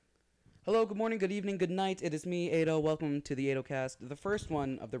Hello, good morning, good evening, good night. It is me, Aido. Welcome to the Aido Cast, the first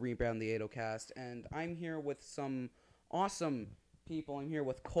one of the Rebound the Aido Cast. And I'm here with some awesome people. I'm here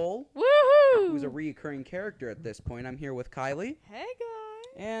with Kole, Woohoo! who's a recurring character at this point. I'm here with Kylee. Hey,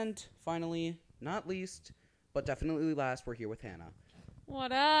 guys. And finally, not least, but definitely last, we're here with Hannah.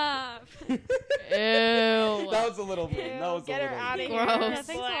 What up? Ew. That was a little mean. That was Get a her little out of mean. here. Gross. Yeah, thanks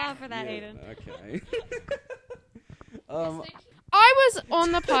a lot for that, Yeah, Aiden. Okay. I was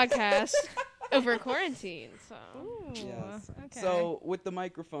on the podcast over quarantine, so. Ooh, Yes. okay. So with the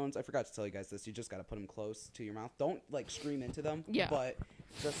microphones, I forgot to tell you guys this. You just got to put them close to your mouth. Don't scream into them. Yeah. But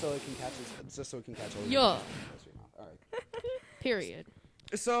just so it can catch. Just so it can catch all your Yeah. close to your mouth. All right. Period.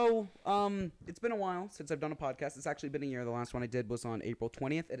 So it's been a while since I've done a podcast. It's actually been a year. The last one I did was on April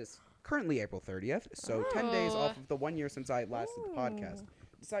 20th. It is currently April 30th. So 10 days off of the 1 year since I last did the podcast.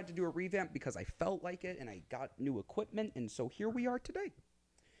 Decided to do a revamp because I felt like it and I got new equipment, and so here we are today.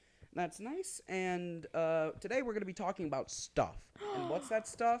 That's nice. And today we're going to be talking about stuff. And what's that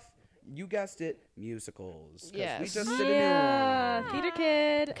stuff? You guessed it, musicals. Yes. We just did a new one. Theater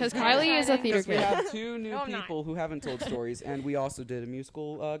kid. Because Kylie is a theater Because we kid. have two new No, I'm not. people who haven't told stories, and we also did a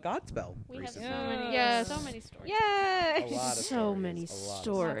musical Godspell We have recently. so many, Yes. so many stories. Yay! A lot of So stories, many a lot of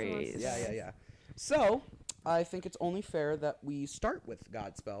stories. Yeah. So, I think it's only fair that we start with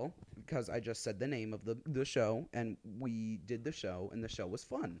Godspell, because I just said the name of the show, and we did the show, and the show was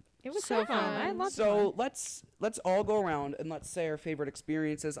fun. It was So so fun. fun. I loved So it. let's all go around and let's say our favorite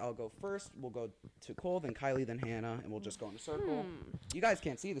experiences. I'll go first. We'll go to Kole, then Kylee, then Hannah, and we'll just go in a circle. You guys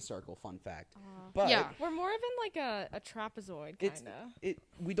can't see the circle, fun fact. But Yeah. We're more of in like a trapezoid, It's- kind of.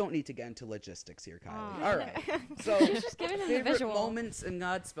 we don't need to get into logistics here, Kylie. Ah. All right. So She's just giving them the favorite visual. moments in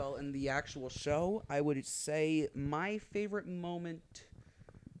Godspell in the actual show, I would say my favorite moment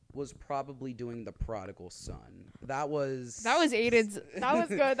was probably doing the prodigal son. That was Aiden's. That was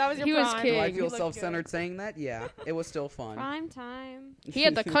good. That was your He was prime. king. Do I He feel looked self-centered saying that? Yeah, it was still fun. Prime time. He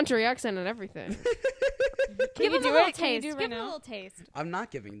had the country accent and everything. Can Give you him do a little it? Can you taste. do it Give right him a now? little taste. I'm not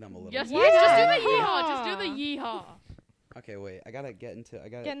giving them a little. Just, bit. just do the Yeah. yeehaw. Just do the yeehaw. Okay, wait. I gotta get into.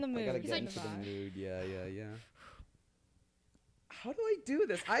 Get in the mood. I gotta He's get like, into the "Vibe." mood. Yeah. How do I do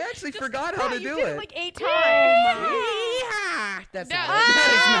this? I actually forgot how to do it. Like 8 times. Yeah! That's not it.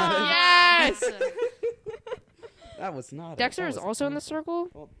 That is not it. Yes. That was not it. Dexter That is was also in fun. the circle.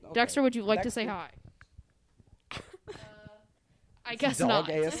 Well, okay. Dexter, would you like to say Dexter- hi? I guess Dog not.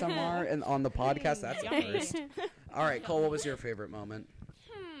 ASMR and on the podcast. That's a first. All right, Cole. What was your favorite moment?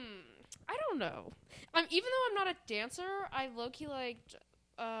 I don't know. Even though I'm not a dancer, I low-key liked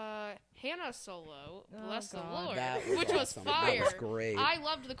Hannah's solo, Oh, Bless the God. Lord, That was which was awesome. fire. That was great. I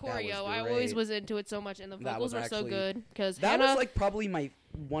loved the choreo. I great. always was into it so much, and the That vocals was were so actually- good because That Hannah. was like probably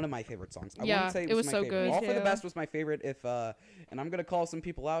one of my favorite songs. I Yeah, wouldn't say it was my so favorite. good. All Me for the too. Best was my favorite. If and I'm gonna call some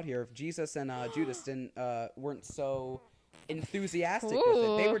people out here. If Jesus and Judas weren't so enthusiastic with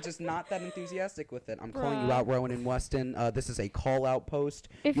it, they Ooh. were just not that enthusiastic with it. I'm calling you out, Rowan and Weston. This is a call out post.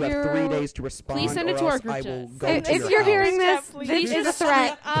 If You have you're- 3 days to respond. Please send it or to our else group I will chat. go If to your you're house. hearing this, Please this is a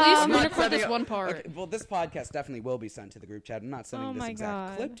threat. Please I'm not record this sending- one part. Okay, well, this podcast definitely will be sent to the group chat. I'm not sending Oh this my exact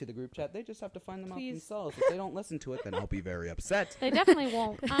God. clip to the group chat. They just have to find them out Please. themselves. If they don't listen to it, then I'll be very upset. They definitely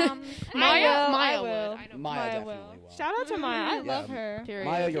won't. Maya I would. will. I know Maya Maya definitely will. Shout out to Maya. I Yeah. love her. Period.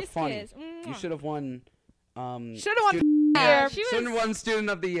 Maya, you're Kiss, funny. kiss. You Mwah. should have won. Should have won. Yeah, She Should have won Student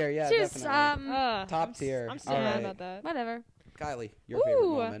of the Year. Yeah, she was, definitely. Top tier. I'm so All mad right. about that. whatever. Kylie, your favorite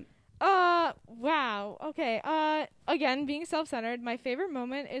Ooh. moment. Wow. Okay. Again, being self-centered, my favorite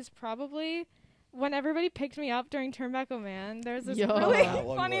moment is probably when everybody picked me up during Turn Back, Oh Man. There's this Yo. really That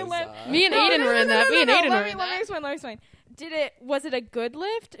one funny was, lift. Me and Aiden were in that. Me and Aiden were Let in me that. explain. Was it a good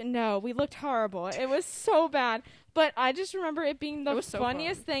lift? No, we looked horrible. It was so bad. But I just remember it being the It was so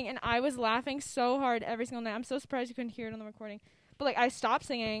funniest fun. thing, and I was laughing so hard every single night. I'm so surprised you couldn't hear it on the recording. But like, I stopped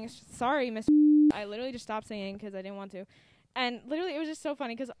singing. Sorry, Miss. I literally just stopped singing because I didn't want to. And literally, it was just so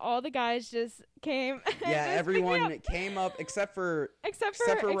funny because all the guys just came. and Yeah, just picked me everyone up. came up except for Except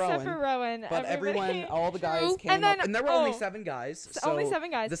for for Rowan. Rowan. But everyone, all the guys True. came And then- up, and there were only oh. 7 guys. Only so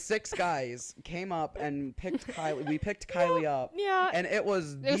 7 guys. The 6 guys came up and picked Kylie. We picked Kylie up, Yeah. and it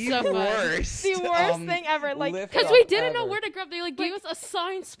was It was the so fun. worst. The worst thing ever. Like, lift Because up we didn't know ever. where to grab. They gave us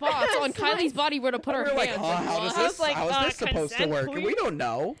assigned spots on Kylie's body where to put We our were like, hands. how I was like, is this supposed to consent, work? And we please? don't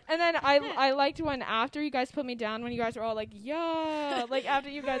know. And then I liked when after you guys put me down, when you guys were all like, yeah, like after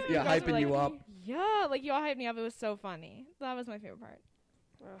you guys, Yeah, guys were hyping like, you up. Yeah, like you all hyped me up. It was so funny. That was my favorite part.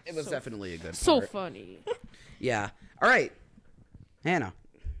 It was So- definitely a good so part. funny. Yeah. All right. Hannah.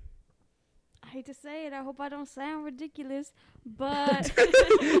 I hate to say it. I hope I don't sound ridiculous, but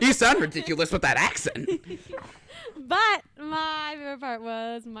You sound ridiculous with that accent. but my favorite part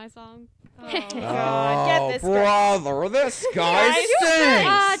was my song. Oh, God. Get this girl. brother, this guy Did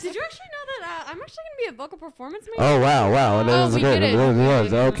stinks. you actually know that I'm actually gonna be a vocal performance major? Oh wow, it Oh, is we good. did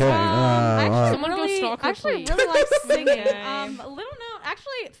it. Okay. Someone go stalk her, actually please. really like singing. Okay. Little note,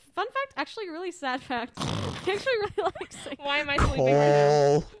 actually, fun fact, actually really sad fact. I actually really like singing. Why am I sleeping right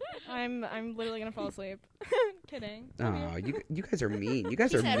Cole. now? I'm literally gonna fall asleep. Kidding. Oh, you guys are mean. You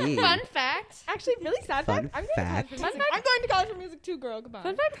guys He are said, mean. Fun fact. Actually, really sad Fun fact. I'm going to college for fact. music. I'm going to college for music too, girl. Goodbye.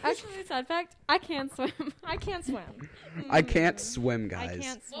 Fun fact, actually really sad fact, I can't swim. I can't swim. I can't swim, guys. I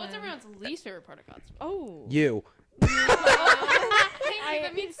can't swim. What's everyone's least favorite part of Godspeed? Oh. You. Thank you.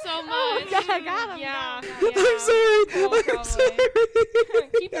 That means so much. Oh, God, I got him. Yeah. I'm sorry. Cool, I'm probably. sorry.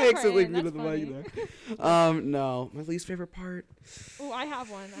 Keep I that accidentally praying, muted the that's mic funny. there. No, my least favorite part. Oh, I have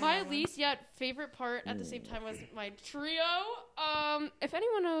one. My least yet favorite part at the same time was my trio. If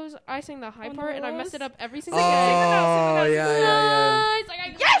anyone knows, I sang the high On the part and I mess rose? it up every Oh, single day. yeah. It's like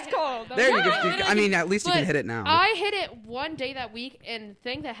I Yes, hit it. Cole. There you Yeah. go. I mean, at least you can But hit it now. I hit it one day that week, and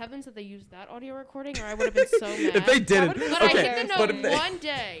thank the heavens that they used that audio recording, or I would have been so mad. If they didn't, would've been But okay. I hit the but note if they, one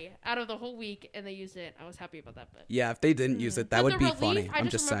day out of the whole week, and they used it. I was happy about that. But yeah, if they didn't use it, that But would the be relief, funny. I I'm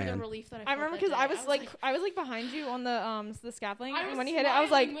just remember saying. The relief that I remember because because I was like behind you on the scaffolding, I and was when you hit it, I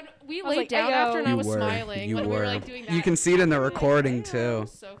was like, smiling when we I was laid like, down "Ayo." after, and I You was were. smiling You when we were. were like doing that. You can see it in the Ayo. recording Ayo. too.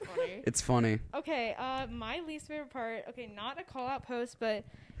 So funny. It's funny. okay, my least favorite part. Okay, not a call out post, but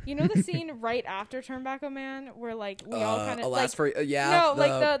you know the scene right after Turnbacko Man, where like we all kind of like yeah. no,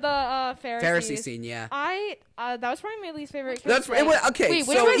 like the Pharisee scene. Yeah. that was probably my least favorite. 'cause, That's like, it was, okay. Wait,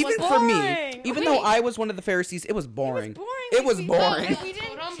 which so one even was for me, boring? even Wait. though I was one of the Pharisees, it was boring. It was we- boring. like, we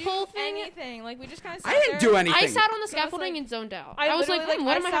didn't Totem do pole thing? anything. Like we just kind of. I didn't do anything. I sat on the So I was scaffolding like- and zoned out. I was like, literally,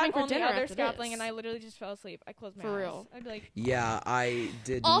 what I am I sat having for on dinner the other after scaffolding, this? and I literally just fell asleep. I closed my For eyes. real. I'd be like, Yeah, I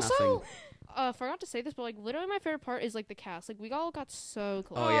did Also, nothing. forgot to say this, but like literally my favorite part is like the cast. Like we all got so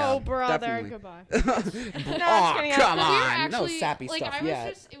close. Oh, yeah, brother, definitely. goodbye. Oh, just kidding, come I'm We were on. No actually, sappy like, stuff I was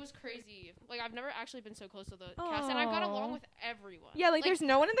yet. it was crazy. Like I've never actually been so close to the cast, and I've got along Aw. with everyone. Yeah, like there's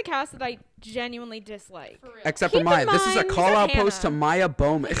no one in the cast that I genuinely dislike. For real. Except for Keep Maya. in This is a mind- call out Hannah. post to Maya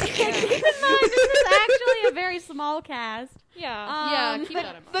Bowman. Keep in mind, this is actually a very small cast. Yeah. yeah, keep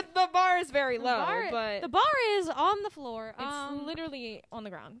that in mind. The bar is very The low, bar- but the bar is on the floor. it's literally on the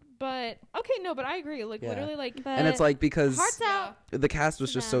ground. But okay, no, but I agree. Like Yeah. literally, like but And it's like because hearts out. the cast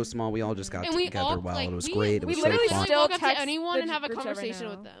was just so them. small, we all just got And we together all well. like it was we, great. It we was literally so fun. still walk up to text anyone the and have a group chat right conversation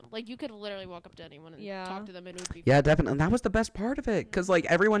now. with them. Like you could literally walk up to anyone and Yeah. talk to them, and it would be Yeah, definitely. And that was the best part of it, because like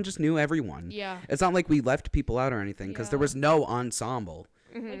everyone just knew everyone. yeah. It's not like we left people out or anything, because there Yeah. was no ensemble.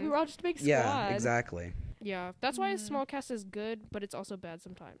 like we were all just a big squad. Yeah, exactly. Yeah, that's why a Mhm. small cast is good, but it's also bad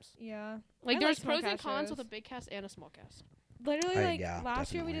sometimes. Yeah. Like I there's like small pros and cast cons shows. with a big cast and a small cast. Literally, like yeah,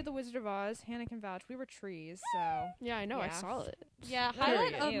 last year we definitely. did the Wizard of Oz. Hannah can vouch. We were trees, so Yeah, I know. I Yeah. saw it. Yeah, Period.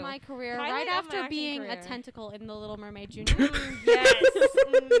 highlight of Ew. my career, Highlight right of my after acting being career. a tentacle in The Little Mermaid Junior. yes.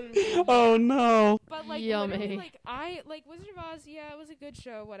 Oh no. But like Yummy. literally, like I like Wizard of Oz, yeah, it was a good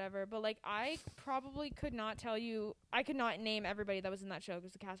show, whatever. But like I probably could not tell you, I could not name everybody that was in that show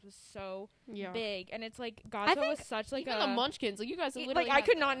because the cast was so Yeah. big, and it's like Godspell was such like Even a the Munchkins, like you guys literally. like I had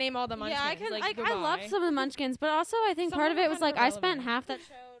could that. not name all the Munchkins. Yeah, I can. Like, I love goodbye. some of the Munchkins, but also I think Some part of of it them was kind like of I spent irrelevant. half that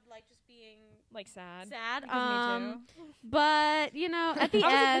show like just being like sad. sad. Because me too. But you know, at the I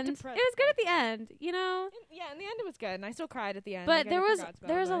was a bit end, it depressed, was good at the end. You know, Yeah, in the end it was good, and I still cried at the end. but again there for was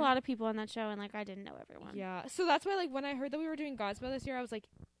Godspell, a but- lot of people on that show, and like I didn't know everyone. Yeah, so that's why like when I heard that we were doing Godspell this year, I was like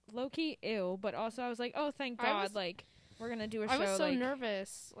low key ew, but also I was like, oh thank I God, was- like we're gonna do a show. I was so like,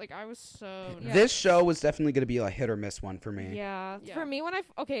 nervous. Like I was so. Yeah. This show was definitely going to be a hit or miss one for me. Yeah. Yeah. For me, when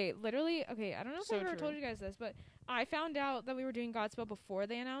literally, I don't know if So I ever true. told you guys this, but I found out that we were doing Godspell before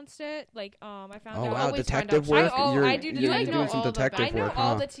they announced it. Like, I found Oh out. wow, always find detective out work. shit. You're, I do you're like know doing some all the detective I know work,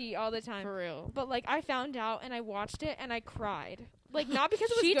 all huh? the tea all the time. For real. But like, I found out and I watched it and I cried. Like, not because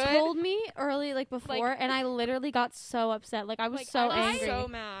it was She good. told me early, like before, and I literally got so upset. Like I was like, so I was angry. so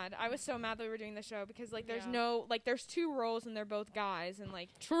mad. I was so mad that we were doing the show because like there's Yeah. no like there's two roles and they're both guys and like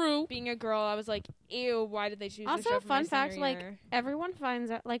True. being a girl I was like ew, why did they choose this Also, show for my fun fact, senior like year? everyone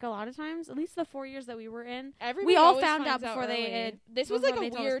finds out, like a lot of times, at least the 4 years that we were in. Everybody all always found finds out before they early. had- This was before like they a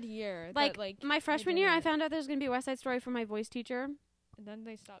told us. weird year. Like, that, like My freshman year, I didn't. found out there was gonna be a West Side Story from my voice teacher. And then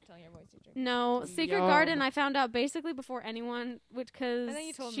they stopped telling your voice teacher. No, Secret Yum. Garden. I found out basically before anyone, because And then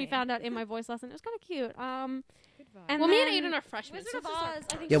you told she me. found out in my voice lesson. It was kind of cute. Good vibe. And Well, me and then Aiden are freshmen. Wizard so of this is our Oz. I first.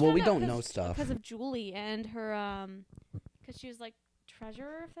 think Yeah, she well, found we out don't 'cause- know stuff. because of Julie and her because she was like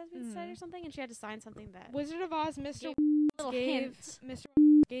treasurer of Thespian Society or something, and she had to sign something that Wizard of Oz, Mr. little gave hint. Mr.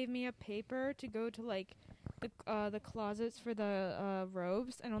 gave me a paper to go to like the closets for the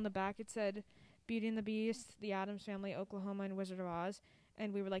robes, and on the back it said Beauty and the Beast, The Addams Family, Oklahoma, and Wizard of Oz.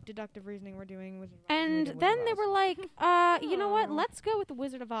 And we were like, deductive reasoning, we're doing Wizard of Oz. And then they were like, you know what? Let's go with the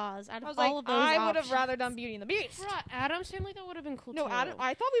Wizard of Oz. Out of all of those I would have options. rather done Beauty and the Beast. Bruh, Addams Family, that would have been cool No, too.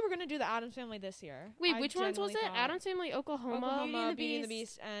 I thought we were gonna do the Addams Family this year. Wait, I which ones was it? genuinely thought. Addams Family, Oklahoma. Oklahoma, Beauty and the Beauty and the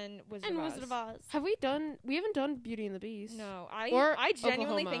Beast, and Wizard And of Oz. Wizard of Oz. We haven't done Beauty and the Beast. No, Or I genuinely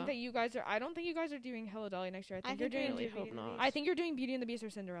Oklahoma. think that you guys are. I don't think you guys are doing Philadelphia next year. I think you're think doing. we really hope not. I think you're doing Beauty and the Beast or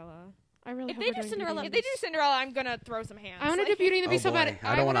Cinderella. I really If hope they we're do doing Cinderella- Beauty If and they the do Beast. Cinderella, I'm gonna throw some hands. I want to do Beauty and the Oh Beast so boy, bad.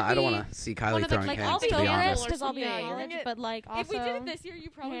 I don't want to see Kylie one of the, throwing like, hands. I'll To still be wear it honest, because I'll be Yeah. in college, but like also If we did it this year,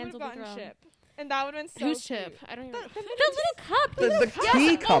 you probably would hands have will be gotten thrown. Chip, and that would have been so Who's cute. Chip? I don't even know. the little cup. the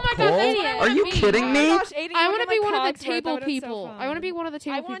teacup, Oh my God, Cole. idiot. Are you Oh kidding Oh me? my gosh, Aidan, I you want to would've be been one of my the Cogsworth. table That would've been so people. fun. I want to be one of the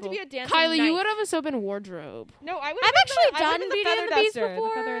table I people. wanted to be a dancing Kylie, you knight. would have also been wardrobe. No, I would. I've actually done the Beauty and feather the Beast duster, before,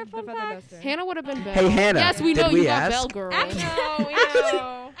 The feather, fun the feather fact. duster. Hannah would have been Belle. Hey, Hannah, Yes, we did know we you got ask? Belle, girl. No, we Actually-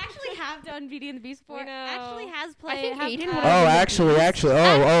 know. Actually, have done Beauty and the Beast before. We know. Actually, has played. I think have, Aiden Oh, would have actually, have yeah.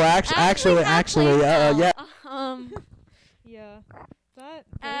 played Yeah. That.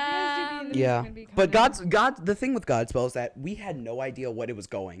 Yeah, but the thing with Godspell is that we had no idea what it was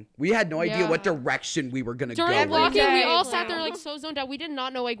going. We had no idea what Yeah. direction we were gonna During go. walking, we Day, all wow. sat there like so zoned out. We did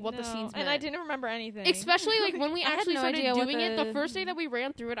not know like what the scenes meant. and I didn't remember anything. Especially like when we I had actually no started idea what doing it. The the- first day that we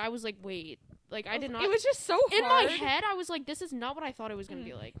ran through it, I was like, wait, like I did not. It was just so hard. in my head. I was like, this is not what I thought it was gonna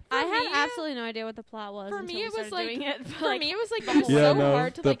be like. I For had me- absolutely no idea what the plot was. For until me, we it was started like doing it. for me, it was like the it was whole- so Yeah, no,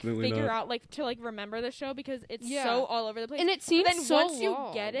 hard to like definitely figure not. out, like to like remember the show because it's Yeah. so all over the place. And it seems then so once you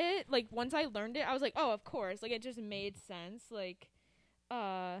long. get it, like once I learned it, I was like, oh, of course, like it just made sense. Like,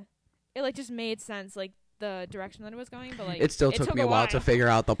 it like just made sense, like the direction that it was going. But like, It still took me a while to figure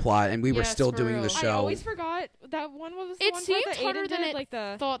out the plot, and we were Yes, still for doing real. the I show. always forgot that one was the It one seemed part that harder Aidan than did, it like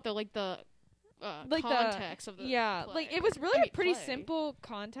the Thought the like the like the- context of the yeah, play. like it was really I mean, a pretty play. simple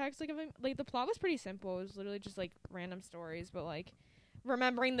context. Like of it, like the plot was pretty simple. It was literally just like random stories, but like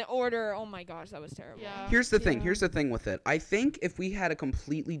remembering the order. Oh my gosh, that was terrible. Yeah. Here's the thing. Yeah. Here's the thing with it. I think if we had a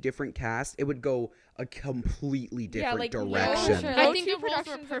completely different cast, it would go a completely different like, direction. sure. I no think two the roles were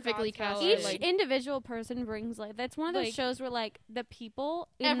productions of perfectly Godspell cast. are, Each like, individual person brings like that's one of those Like- shows where like the people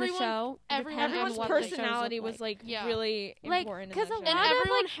in Everyone- the show everyone- depend on everyone's what the shows personality look was like Yeah. really Like, important. 'cause in a that and lot show. of,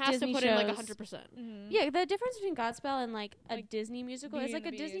 everyone like, has Disney to put in like shows- 100%. Mhm. Yeah, the difference between Godspell and like a Like, Disney musical Beauty is like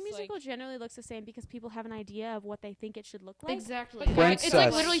and a the Disney Beast, musical like- generally looks the same because people have an idea of what they think it should look like. Exactly. But Yeah, it's like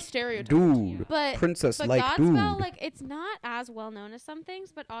Princess, literally stereotyped. Dude, But princess but like Godspell, dude. like it's not as well known as some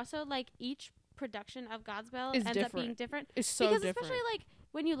things, but also like each production of Godspell Is ends up being different. different. It's so because different. especially like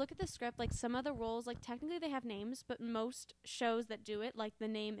when you look at the script, like some of the roles, like technically they have names, but most shows that do it, like the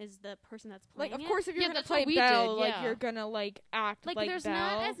name is the person that's playing Like, of it. course, if you're Yeah, gonna that's what play we Belle, did, like yeah. you're gonna like act Like, like there's Belle.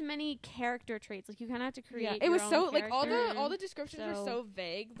 not as many character traits. Like you kind of have to create. Yeah, it your was own so like all character. the descriptions were So- so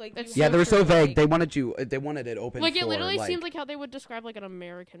vague. Like That's you Yeah, had they were to, so vague. like- They wanted it open. Like it for, literally like, seemed like how they would describe like an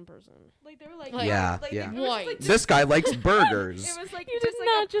American person. Like they were like Like- Yeah, like, yeah. It was just, like, White. just- This guy likes burgers. It was like You just did like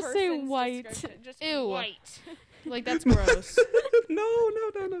not a just say person's white. description, Just Ew. white. Like that's gross. no.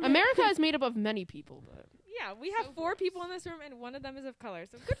 America is made up of many people, but Yeah, we have 4 people in this room, and one of them is of color.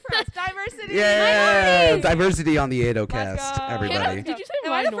 So good for us, diversity. Yeah, Minorities! diversity on the Aido Let's cast, go. everybody. Hannah, did you say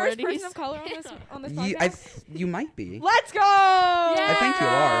Am I the first minorities? person of color on this podcast? You might be. Let's go! I think you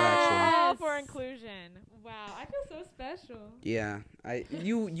are, actually. All for inclusion. Wow, I feel so special. Yeah,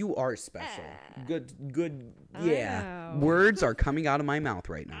 you are special. Good. I Yeah, know. words are coming out of my mouth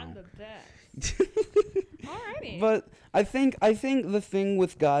right now. I'm the best. Alrighty. But I think the thing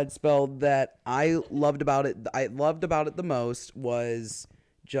with Godspell that I loved about it the most was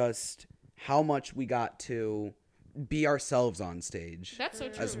just how much we got to be ourselves on stage that's so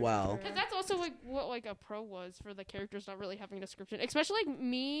true. as well. Because that's also like what like a pro was for the characters not really having a description. Especially like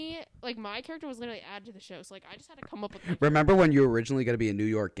me, like my character was literally added to the show, so like I just had to come up with. Remember when you were originally going to be a New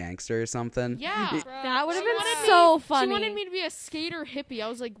York gangster or something? Yeah, That would have She been wanted so me- funny. She wanted me to be a skater hippie. I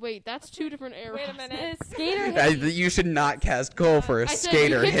was like, wait, that's 2 different eras. Wait a minute. Skater hippie. You should not cast Cole for a I said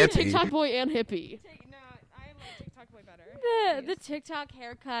skater hippie, hippie. TikTok boy, and hippie. No, I like TikTok way better. The TikTok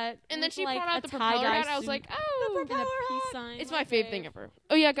haircut. And then with, she like, brought out a the propeller tie-dye hat. I was suit like, oh, and a propeller peace hat. sign. it's my fave. fave thing ever.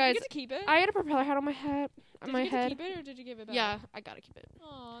 Oh yeah, guys, Did you get to keep it? I had a propeller hat on my hat. On Did my you get head. to keep it or did you give it back? Yeah, I gotta keep it.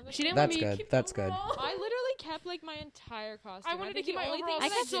 Aw, She didn't That's let me good. keep That's the good. overall. I literally kept like my entire costume. I wanted to think keep the my only thing overall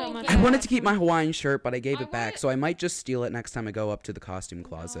that I kept so so much bad. I wanted to keep my Hawaiian shirt, but I gave I it back, wanted- so I might just steal it next time I go up to the costume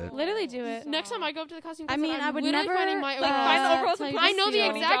closet. Literally do it. Next time I go up to the costume I closet, mean, I'm I would literally never finding my like overalls. find the overalls tell and you put I know the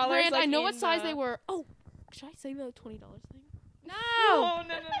 $20, exact brand. I like, know what in size the- they were. Oh, should I say the $20 thing? No,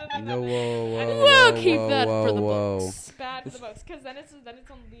 no. No, whoa, whoa, We'll keep that whoa, for the whoa. books. Bad add to the books because then it's on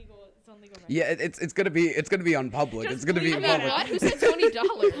legal. It's on legal. Record. Yeah, it's gonna be on public. Just it's gonna be please in add public. What? Who said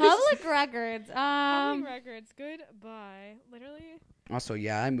 $20? Public records. Public records. Goodbye. Literally. Also,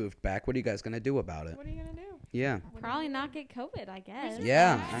 yeah, I moved back. What are you guys gonna do about it? What are you gonna do? Yeah. Probably not get COVID, I guess.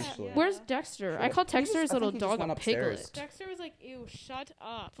 Yeah, actually. Where's Dexter? I called Dexter's little dog a upstairs. piglet. Dexter was like, "Ew, shut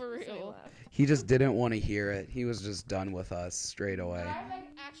up." For So he real. left. He just didn't want to hear it. He was just done with us straight away.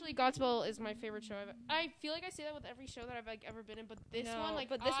 Actually, Godspell is my favorite show. I feel like I say that with every show that I've ever been in, but this No, one, like,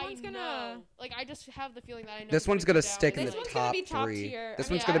 but this I one's gonna- know. Like, I just have the feeling that I know. This it's one's go gonna down. stick in This the one's gonna top be top 3. tier. This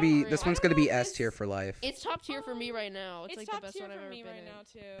I one's mean, gonna I be don't this really- one's I gonna don't be know if S tier for life. It's top tier for me right now. It's, It's like top the best tier one I've for ever me been right in. now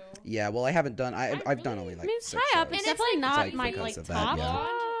too. Yeah, well, I haven't done. I've done only really- like I mean, it's 6 high up. shows. It's And it's definitely like not because my of like that, top yeah. top,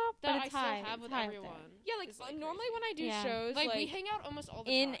 That but I it's still high. have It's with high up everyone. there. Yeah, like It's, like, normally crazy. when I do Yeah. shows, Like, like we hang out almost all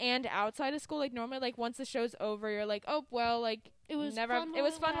the in time. and outside of school, like normally, like once the show's over, you're like, oh well, like It was never. fun It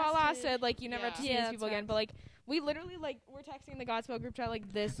was while fun it while it lasted. lasted. Like you never have to see Yeah, these that's people again. facts. But like we literally like we're texting the Godspell group chat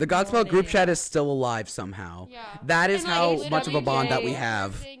like this. The Godspell group morning. chat is still alive somehow. Yeah. That is And, like, how literally much of a bond that we every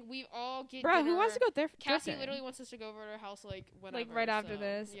have. thing, we all get Bruh, who dinner. wants to go there? Cassie drifting? literally wants us to go over to her house like whenever. like right after so,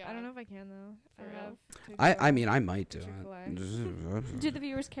 this. Yeah. I don't know if I can though. For I real. have to I go mean, I might do Chick-fil-A. it. Do the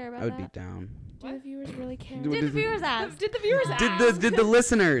viewers care about I would be that? down. Do the viewers really care? Do- Did the viewers ask? Did the viewers ask? Did the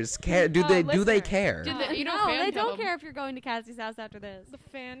listeners care? Do they listeners. care? Did the- you know, no, fan they don't club. care if you're going to Cassie's house after this. The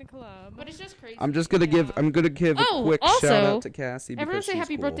fan club. But it's just crazy. I'm gonna give a Oh, quick also, shout out to Cassie because Everyone say she's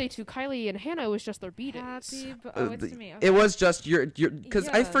happy cool. birthday to Kylie and Hannah. It was just their B-days. It's to me. It was just your because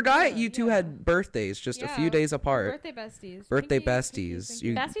I Yeah, forgot yeah, you two yeah. had birthdays just a few Yeah. days apart. Birthday besties. Birthday Pinky- besties. pinky-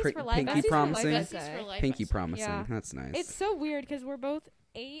 You Besties for life. pinky Besties for life, promising. I'd say. Besties for life, Pinky I'd say. promising. Yeah. That's nice. It's so weird because we're both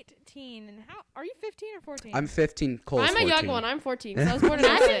 18 and how are you 15 or 14? I'm 15. Cole's I'm a 14. young one. I'm 14. 'cause I was born in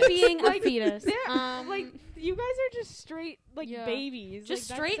Imagine 06. being a Like, fetus. like you guys are just straight like Yeah. babies. Just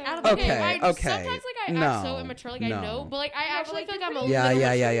like, straight that's out of so the Okay, I, okay. Sometimes like I act so No, immature, like no. I know, but like I actually feel like I'm a Yeah, little yeah,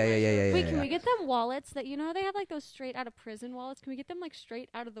 mature. yeah. Wait, can we get them wallets that you know how they have like those straight out of prison wallets? Can we get them like straight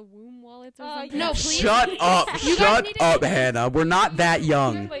out of the womb wallets or something? No, please. Shut up, You guys shut need to up, get- Hannah. We're not that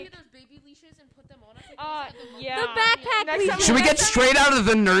young. Like those baby leashes and put them on us. Like, yeah. The backpack Next leashes. time- Should we get straight out of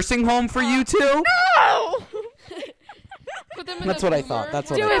the nursing home for you two? No! Put them in That's the what I boomer thought.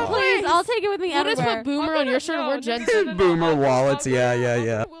 That's what Do I it, thought. please. I'll take it with me We'll just everywhere. put boomer on your shirt. No, We're no, Gen no, Z. no, no, Boomer I'll go- wallets, I'll go yeah, to- yeah, I'll go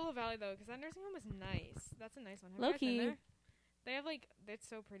yeah. to Willow Valley though, because that nursing home is nice. That's a nice one. Have you guys been Low-key. there? They have like it's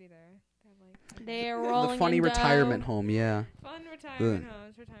so pretty there. They have like They're The rolling funny in retirement dough. home, yeah. fun retirement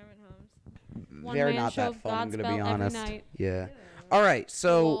homes. Retirement homes. One They're man not show that of fun, I'm gonna be Godspell every honest. night. Yeah. All right,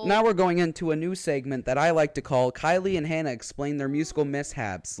 so Lol. now we're going into a new segment that I like to call Kylie and Hannah explain their musical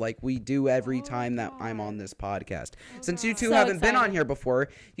mishaps, like we do every time that I'm on this podcast. Since you two So haven't been on excited. here before,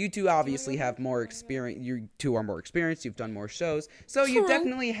 you two obviously have more experience. You two are more experienced. You've done more shows, so you True.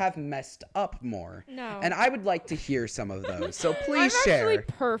 definitely have messed up more. No. And I would like to hear some of those. So I'm please actually share.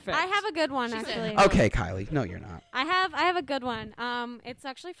 perfect. I have a good one She said- actually. Okay, Kylie. No, you're not. I have a good one. It's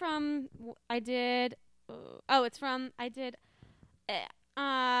actually from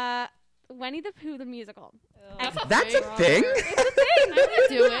Winnie the Pooh the musical. That's a thing. I'm gonna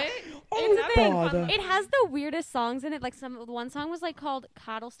do it. It's a thing. bother. It has the weirdest songs in it. Like one song was like called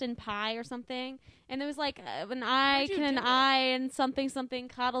Coddleston Pie or something, and it was like an eye How'd you can an do it? eye and something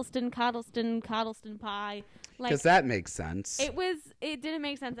Coddleston Pie. Like Because that makes sense. it didn't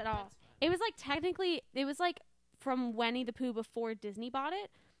make sense at all. It was like technically it was like from Winnie the Pooh before Disney bought it,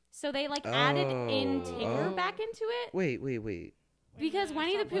 so they like added in Tigger Oh. back into it Wait. because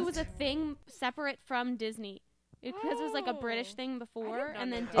Winnie the Pooh was a thing separate from Disney. Because it was like a British Oh. thing before, not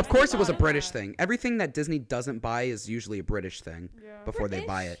and then know that. Of Disney course, it was a bought British thing. Everything that Disney doesn't buy is usually a British thing before they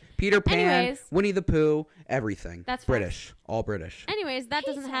buy it. Peter Pan, Anyways. Winnie the Pooh, everything. That's British. All British. Anyways, that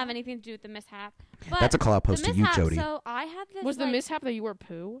doesn't have anything to do with the mishap. But That's a call out post the to you, mishap, Jody. So I had this. Was the like, mishap that you were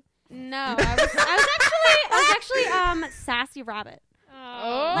poo? No, I was actually Sassy Rabbit.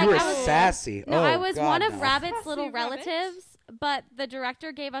 Oh. You were I was- sassy. No, oh, I was God, one of no. Rabbit's Sassy little Rabbit? relatives, but the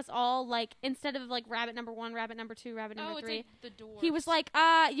director gave us all like instead of like rabbit number 1, rabbit number 2, rabbit number 3. It's like the door. He was like,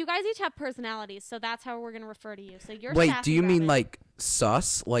 you guys each have personalities, so that's how we're gonna refer to you. So you're Wait, Sassy do you mean Rabbit. like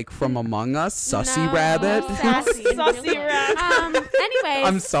sus? Like from Among Us? Sussy No, Rabbit? Sassy. Sussy Rabbit. Anyways,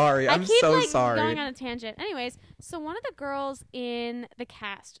 I'm sorry. I'm I keep so like sorry. going on a tangent. Anyways, so one of the girls in the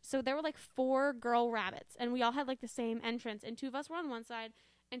cast, so there were like 4 girl rabbits, and we all had like the same entrance, and 2 of us were on one side,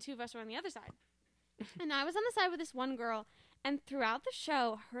 and 2 of us were on the other side. And I was on the side with this one girl, and throughout the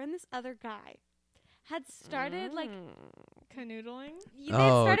show, her and this other guy had started like Canoodling. they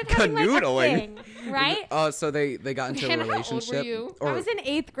started having like a canoodling. thing, right? Oh, so they got into a Hannah, how old relationship. were you? I was in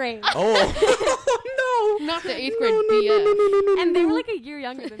 8th grade. Oh no! Not the 8th grade BF. And they were like a year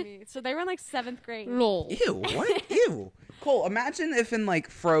younger than me. So they were in like 7th grade. Lol. Ew! What? Ew! Cole, imagine if in like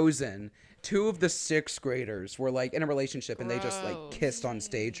Frozen, 2 of the 6th graders were like in a relationship and they just like Gross. kissed on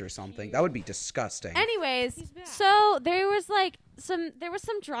stage or something. That would be disgusting. Anyways, He's back. so there was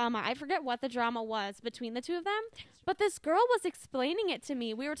some drama. I forget what the drama was between the two of them, but this girl was explaining it to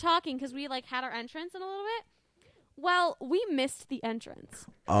me. We were talking because we like had our entrance in a little bit. Well, we missed the entrance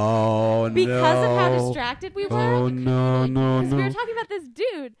Oh no! because of how distracted we were. Oh no! Because we were talking about this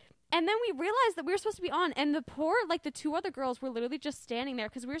dude. And then we realized that we were supposed to be on, and the 2 other girls were literally just standing there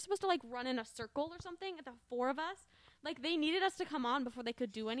because we were supposed to like run in a circle or something. The 4 of us, like they needed us to come on before they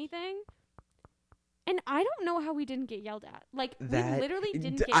could do anything. And I don't know how we didn't get yelled at. Like we literally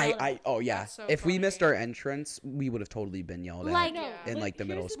didn't get yelled at. Oh yeah. That's so If we missed funny. our entrance, we would have totally been yelled Like, at in like the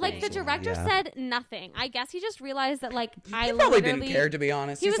middle here's school. the Like the as well, director yeah. said nothing. I guess he just realized that like I He probably literally didn't care, to be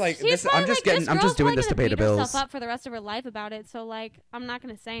honest. He He's was- like, he was this. I'm probably just like, getting. this I'm girl's just doing probably this to gonna pay the beat herself bills. up for the rest of her life about it. So like I'm not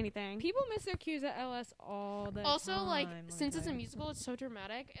gonna say anything. People miss their cues at LS all the Also, time. like, let me since it's a tell you. musical, it's so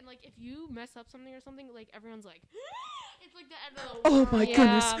dramatic, and like, if you mess up something or something, like, everyone's like, it's like the end of the world. Oh my Yeah.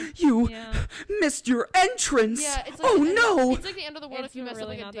 goodness! You Yeah. missed your entrance. Yeah, it's like Oh the end no! It's like the end of the world It's if you mess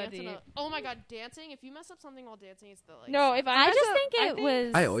really up not like a that dance. deep. Oh my god, dancing! If you mess up something while dancing, it's the like. No, if I I mess just up- think I it think-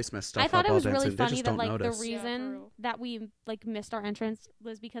 was. I always mess stuff I thought up it was while really dancing. They funny just that don't like notice. the Yeah, for reason real. that we like missed our entrance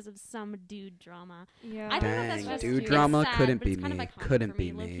was because of some dude drama. Yeah. I don't know if that's Dang, just dude it's drama sad, couldn't but be it's kind of me. iconic Couldn't for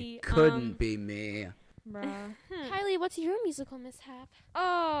be me, me. low-key. Couldn't be me. Bruh. Kylie, what's your musical mishap?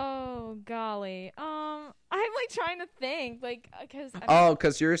 Oh golly. I'm like trying to think, like, cause Oh,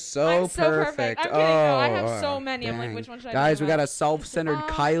 because you're so I'm so perfect. I'm kidding. No, I have so many. I'm like, dang. which one should I Guys, pick we got about? a self-centered Um,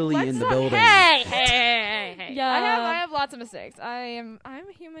 Kylie let's in the not- building. Hey. Yeah. I have lots of mistakes. I'm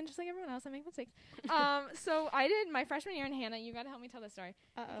a human just like everyone else. I make mistakes. So I did my freshman year in Hannah. You got to help me tell this story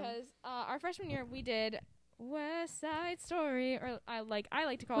because our freshman year we did West Side Story, or I like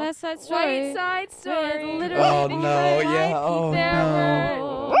to call West Side it Story. White Side Story. With literally Oh white no! Yeah. people.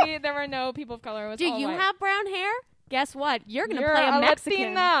 Oh There were no people of color. It was Do all you white. have brown hair? Guess what? You're gonna You're play a Mexican.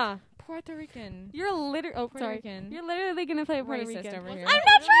 Latina. Puerto Rican. You're literally. Oh, Puerto sorry. Rican. You're literally gonna play a Puerto Racist Rican. over I'm here. not I'm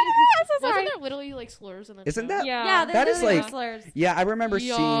not trying to. I'm so sorry. Wasn't there literally like slurs in the Isn't show? that? Yeah. Yeah, there's That is literally like- slurs. Yeah, I remember seeing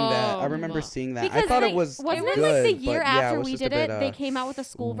that. I Yum. remember seeing that. Because I thought they, it was wasn't good, it like the year but yeah, after it was we just a did it, bit, they came out with a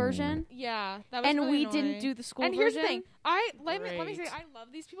school version, Yeah, that was and really we annoying. didn't do the school And version. here's the thing, let me say, Great. I love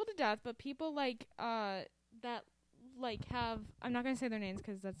these people to death, but people like that like have, I'm not gonna say their names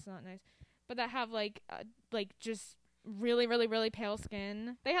because that's not nice, but that have like just really really really pale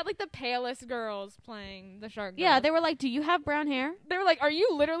skin. They had like the palest girls playing the shark. Yeah, girls. they were like, "Do you have brown hair?" They were like, "Are you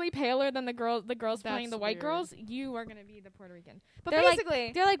literally paler than the girls playing That's the white weird. girls? You are gonna be the Puerto Rican." But They're like-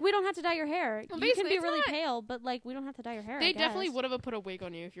 basically, They're like, "We don't have to dye your hair. Well, You can basically, be it's really not- pale, but like, we don't have to dye your hair." They I definitely guess." would have put a wig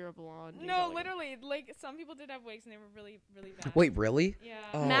on you if you're a blonde. You no, got, like, literally, like some people did have wigs and they were really really bad. Wait, really? Yeah.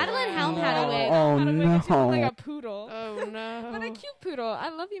 Oh, Madeline Helm had a no. wig. Oh Had a wig and she looked like no! a poodle. Oh no. But a cute poodle. I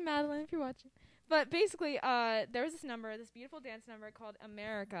love you, Madeline, if you're watching. But basically, there was this beautiful dance number called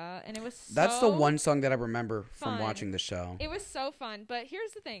America, and it was That's the so one song that I remember from fun. watching the show. It was so fun. But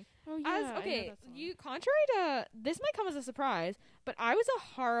here's the thing. Oh yeah. I know Okay, that song. you contrary to this might come as a surprise, but I was a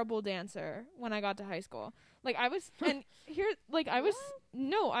horrible dancer when I got to high school. Like I was, and here, like I was,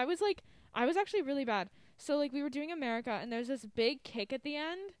 no, I was actually really bad. So like we were doing America, and there's this big kick at the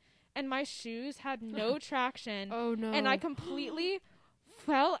end, and my shoes had no traction, Oh no. and I completely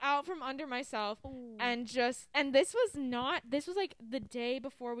fell out from under myself. Ooh. And this was like the day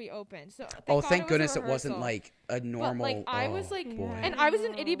before we opened. So Oh, God thank was a goodness it wasn't rehearsal. like a normal. But like I was oh, like, boy. and I was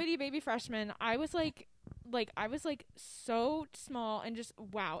an No. itty bitty baby freshman. I was like so small and just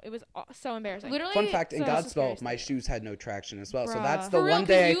wow, it was so embarrassing. literally. Fun fact: in So Godspell, seriously. my shoes had no traction as well. So Bruh. that's the For real, one 'cause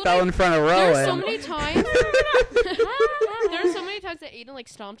day I you, fell like, in front of There Rowan. were so many times. There were so many times that Aiden like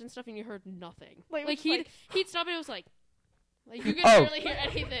stomped and stuff, and you heard nothing. Like, Like just, he'd stop and it was like you could Oh. barely hear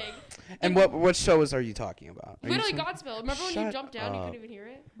anything. And what shows are you talking about? Are you Literally talking- Godspell. Remember when you Shut jumped down, you up. couldn't even hear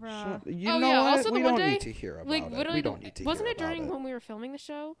it? Bruh. You Oh, know yeah, what? also the we one don't day, need to hear about Like it. literally, We don't need to wasn't hear it during about when we were filming the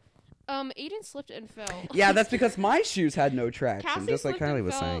show? Aiden slipped and fell. Yeah, that's because my shoes had no traction, Cassie just like slipped and Kylie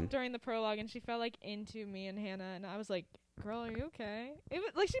was fell saying. during the prologue, and she fell like into me and Hannah, and I was like, "Girl, are you okay?" It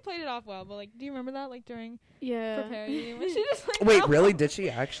was like she played it off well, but like, do you remember that like during Yeah. prepare you when she just like Wait, fell? really? Did she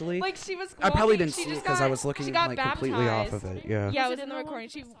actually? Like she was. I probably walking- didn't she see it just because I got- was looking she got like completely off of baptized. it. Yeah. Yeah, it Was was it in the in the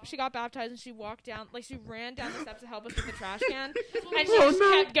recording. one She got baptized and she walked down, like she ran down the steps to help us with the trash can, and we she just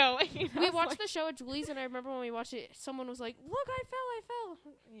kept going. I We was watched like- the show at Julie's, and I remember when we watched it, someone was like, "Look, I fell."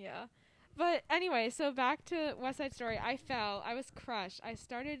 Yeah, But anyway, so back to West Side Story. I fell. I was crushed. I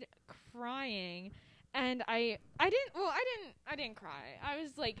started crying. And I didn't cry. I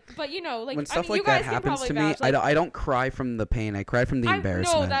was like, but you know, like when stuff you like guys that can happens probably to me, vouch, like, I don't cry from the pain. I cry from the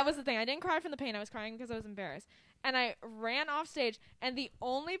embarrassment. No, that was the thing. I didn't cry from the pain. I was crying because I was embarrassed. And I ran off stage, and the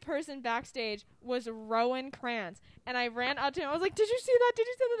only person backstage was Rowan Krantz. And I ran up to him. I was like, "Did you see that? Did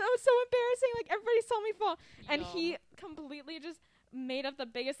you see that? That was so embarrassing. Like everybody saw me fall." And he completely just made up the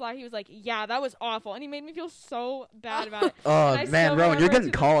biggest lie. He was like, "Yeah, that was awful," and he made me feel so bad about it. Oh man, Rowan, you're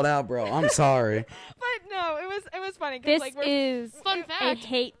getting called out, bro. I'm sorry. But no, it was funny. This like, is fun a fact.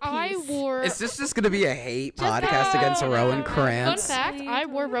 hate piece. I wore. Is this just gonna be a hate Just podcast against Rowan Fun Krantz? fact. Please I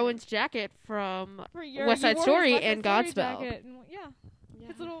wore don't. Rowan's jacket from You West Side wore his Story West Side and Story Godspell. jacket and, yeah,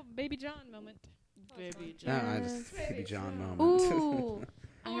 his little Baby John moment. Baby Yeah, John. just Baby John moment. Ooh.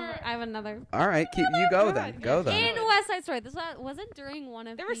 I have another. All right, you go God. then. Go then. In West Side Story, this wasn't during one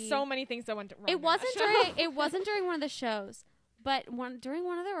of There were the... so many things that went wrong. It in wasn't that show. during. It wasn't during one of the shows, but during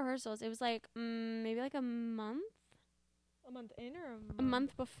one of the rehearsals. It was like maybe like a month a month in or a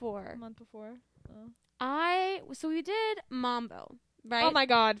month before. A month before. Oh. So we did Mambo, right? Oh my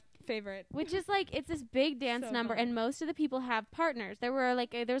God, favorite. Which is like it's this big dance So number, fun. and most of the people have partners. There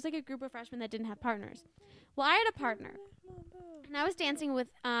was like a group of freshmen that didn't have partners. Well, I had a partner, and I was dancing with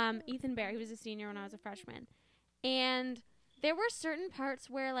Ethan Bear. He was a senior when I was a freshman, and there were certain parts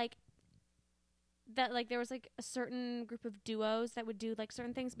where there was like a certain group of duos that would do like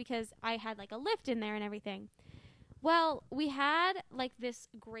certain things because I had like a lift in there and everything. Well, we had like this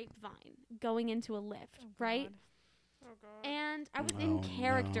grapevine going into a lift, right? Oh God. And I was in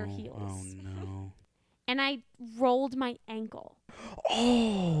character heels. Oh no. And I rolled my ankle.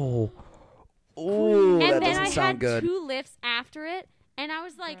 Oh, And that then doesn't I sound had good. 2 lifts after it, and I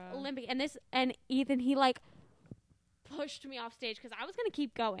was like Bruh. limping. And Ethan, he like pushed me off stage because I was gonna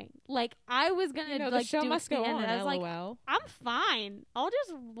keep going. Like I was gonna The like show do must it to go the end. on. And I was like, LOL. I'm fine. I'll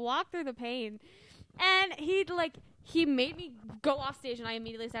just walk through the pain. And he made me go off stage, and I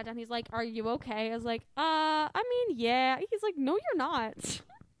immediately sat down. He's like, "Are you okay?" I was like, I mean, yeah." He's like, "No, you're not."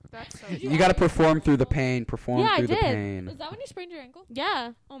 That's so. You got to perform through the pain. Perform Yeah, I through the did. pain. Is that when you sprained your ankle?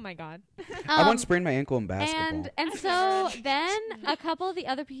 Yeah. Oh my God. I once sprained my ankle in basketball. And so then a couple of the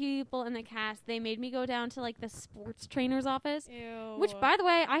other people in the cast, they made me go down to like the sports trainer's office, Ew. which by the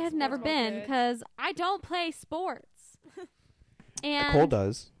way, I have never Sports been kids. because I don't play sports. And Cole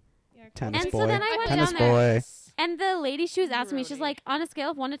does. Yeah, Tennis And boy. so then I went Tennis down there. boy. And the lady, she was asking me, she's Grody. like, on a scale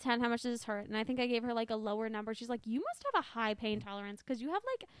of 1 to 10, how much does this hurt? And I think I gave her like a lower number. She's like, you must have a high pain tolerance because you have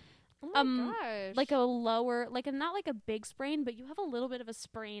Oh my gosh. like a lower, not like a big sprain, but you have a little bit of a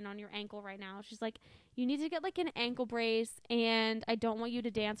sprain on your ankle right now. She's like, you need to get like an ankle brace, and I don't want you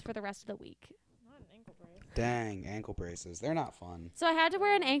to dance for the rest of the week. Not an ankle brace. Dang, ankle braces. They're not fun. So I had to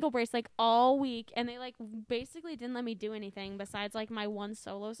wear an ankle brace like all week, and they like basically didn't let me do anything besides like my one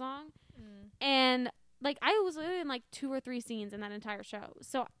solo song. And like I was in like 2 or 3 scenes in that entire show.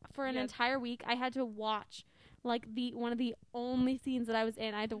 So for an Yeah. entire week, I had to watch like one of the only scenes that I was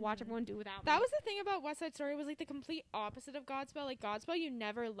in. I had to watch everyone do without me. That was the thing about West Side Story was like the complete opposite of Godspell. Like Godspell, you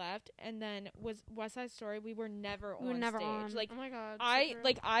never left, and then was West Side Story, we were never We were on never stage. on. Like oh my God.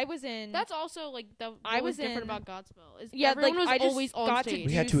 I was in. That's also like I was different in- about Godspell. Is Yeah, everyone like, was I just always on got to stage.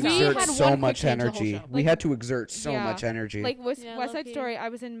 We had to We exert had so one much quick change the whole energy. show. We had to exert so Yeah. much energy. like Yeah, West Side low-key. Story. I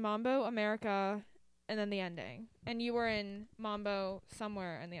was in Mambo America, and then the ending, and you were in Mambo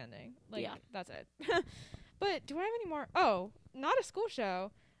somewhere in the ending. Like Yeah. that's it. But do I have any more? Oh, not a school show.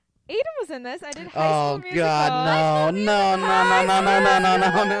 Aido was in this. I did High Oh School Musical. God, no.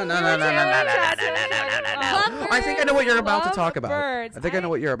 I think I know what you're about to talk about. Birds. I think I know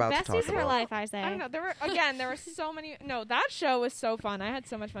what you're about to Best talk use of her about. life, I say. I don't know. There were so many. No, that show was so fun. I had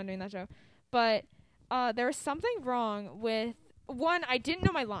so much fun doing that show. But there was something wrong with one. I didn't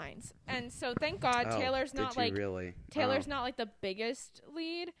know my lines, and so thank God Oh, Taylor's did not you like really? Taylor's not like the biggest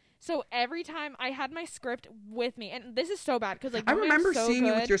lead. So every time I had my script with me, and this is so bad because like I normally I'm remember so seeing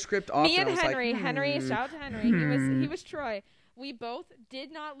you good. with your script often. Me and I was like, Henry, shout out to Henry. Hmm. He was Troy. We both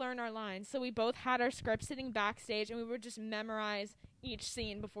did not learn our lines, so we both had our script sitting backstage, and we would just memorize each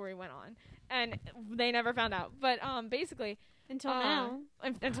scene before we went on, and they never found out. But basically, Until now.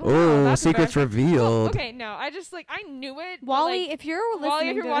 until now, Oh, that's secrets embarrassing. revealed. Okay, no, I just like I knew it. but, Wally, like, if you're listening Wally,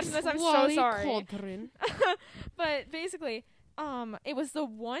 if you're to watching this, I'm so Wally sorry. Cauldron. But basically, it was the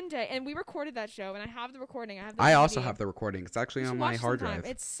one day, and we recorded that show, and I have the recording. I have. The I also DVD. have the recording. It's actually You should on my watch hard sometime.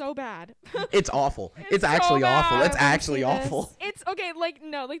 drive. It's so bad. It's awful. It's It's so actually awful. bad. It's I wanna actually see this. awful. It's okay. Like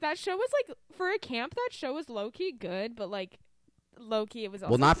no, like that show was like for a camp. That show was low key good, but like low key it was.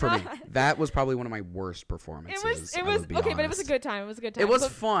 Also Well, not for me. bad. That was probably one of my worst performances. It was I would be okay, but it was a honest. good time. It was a good time. It was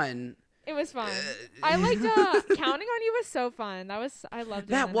But fun. It was fun. I liked Counting on You was so fun. I loved it.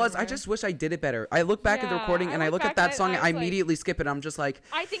 That was. I just wish I did it better. I look back at the recording and I look at that song and I immediately skip it. I'm just like,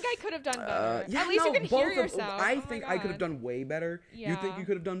 I think I could have done better. yeah, at least you can hear both yourself. I think I could have done way better. Yeah. You think you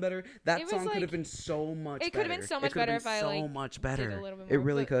could have done better? That It song was could have like- been so much better. It could have been so much better if I so much better. did a little bit It more,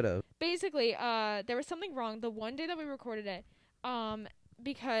 really but- could have. Basically, there was something wrong the one day that we recorded it,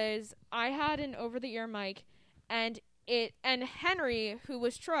 because I had an over-the-ear mic, and Henry, who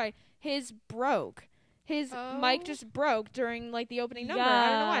was Troy, his broke. His mic just broke during like the opening number. I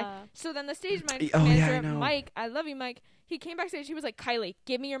don't know why. So then the stage manager, Mike, I love you, Mike. He came backstage. He was like, "Kylie,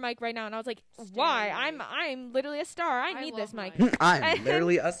 give me your mic right now." And I was like, "Why? I'm literally a star. I need this mic." I'm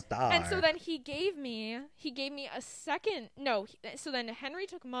literally a star. And so then he gave me a second. No. So then Henry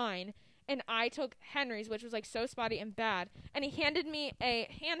took mine, and I took Henry's, which was like so spotty and bad. And he handed me a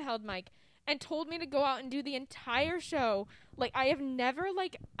handheld mic and told me to go out and do the entire show. Like I have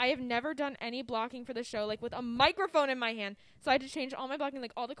never done any blocking for the show like with a microphone in my hand. So I had to change all my blocking,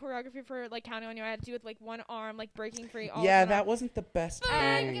 like all the choreography for like Counting on You. I had to do with like one arm, like breaking free. All yeah, of that wasn't the best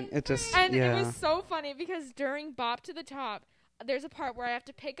thing. It just and it was so funny because during Bop to the Top, there's a part where I have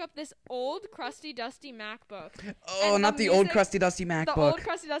to pick up this old crusty dusty MacBook. Oh, not the old crusty dusty MacBook. The old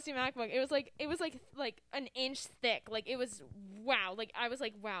crusty dusty MacBook. It was like an inch thick. Like it was wow. Like I was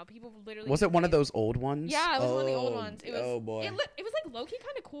like wow. People literally. Was it one of those old ones? Yeah, it was one of the old ones. It was, oh boy. It was like low key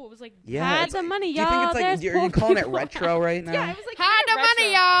kind of cool. It was like had the money, Do y'all. you think it's like you're calling it retro right now? Yeah, it was like had the retro.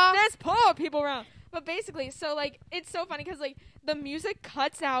 money, y'all. There's poor people around. But basically, so like it's so funny because like the music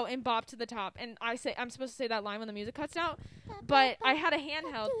cuts out in Bop to the Top, and I'm supposed to say that line when the music cuts out, but I had a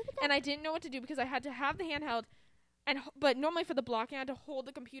handheld and I didn't know what to do because I had to have the handheld, but normally for the blocking I had to hold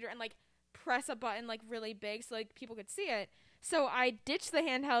the computer and like press a button like really big so like people could see it. So I ditched the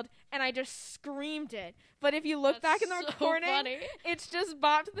handheld and I just screamed it. But if you look back in the recording, it's just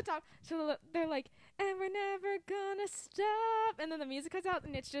Bop to the Top. So they're like, and we're never gonna stop. And then the music cuts out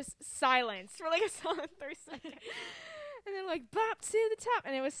and it's just silence for like a solid 3 seconds. And then like Bop to the Top.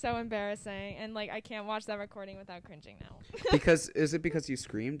 And it was so embarrassing. And like I can't watch that recording without cringing now. Is it because you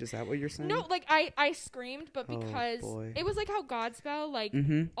screamed? Is that what you're saying? No, like I screamed, but because it was like how Godspell, like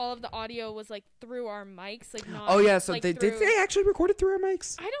all of the audio was like through our mics, like not. Oh yeah, so like, did they actually record it through our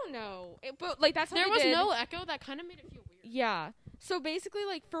mics? I don't know, but like that's how there they was did. no echo. That kind of made it feel weird. Yeah. So basically,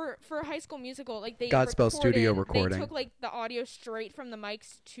 like for High School Musical, like they Godspell studio recording. They took like the audio straight from the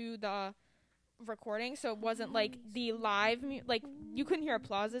mics to the recording, so it wasn't like the live like you couldn't hear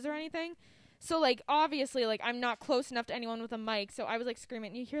applauses or anything. So like obviously like I'm not close enough to anyone with a mic, so I was like screaming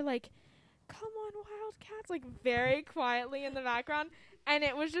and you hear like come on Wildcats like very quietly in the background, and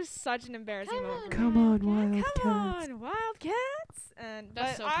it was just such an embarrassing moment. Come on Wildcats. Come on Wildcats. And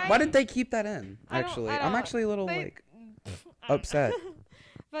That's so why did they keep that in? Actually, I'm actually a little like upset.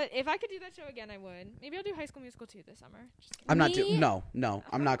 But if I could do that show again, I would. Maybe I'll do High School Musical 2 this summer. I'm not doing. No,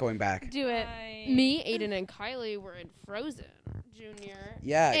 I'm not going back. Do it. Me, Aiden, and Kylie were in Frozen Junior.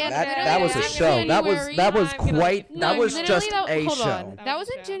 Yeah, And that was a show. That was quite. That was just a hold show. on. That was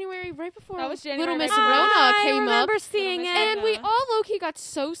in January, right before That was Little January, Miss right Rona before- came I up. remember seeing it. And we all low-key got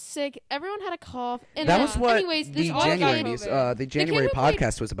so sick. Everyone had a cough. And That then, was what anyways, this the one January guy, the January who played-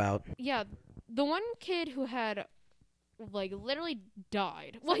 podcast was about. Yeah, the one kid who had, like, literally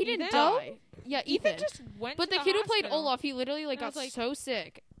died. Well, he didn't Ethan? die. Yeah, Ethan Ethan. just went But to the kid who played hospital. Olaf, he literally like I got was like- so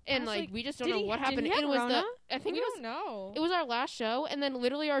sick, and was like like, we just don't did know he- what did happened. he And have it was Rona? I think we it was don't know. it was our last show, and then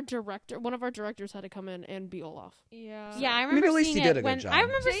literally one of our directors had to come in and be Olaf. Yeah. Yeah, I I mean, remember at least seeing he did it a good when job. I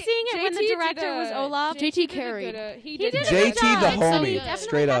remember seeing it when the director was Olaf. JT carried. He He did did a a good good JT job. the So homie, good. Definitely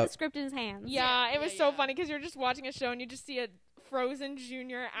straight had up. the script in his hands. Yeah, it was Yeah, so yeah. funny because you're just watching a show and you just see a Frozen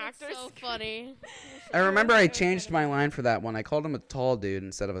Junior actor. That's so funny. I remember I changed my line for that one. I called him a tall dude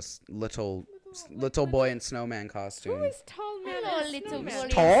instead of a little boy in snowman costume. Who is tall man? Hello, and little snowman? boy.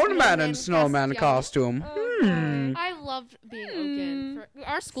 Tall man in Snowman snowman costume. Oh, I loved being Oaken.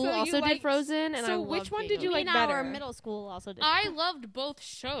 Our school So you also did liked- Frozen, and I so loved which one being did you Oaken. like Our better? middle school also did. I loved both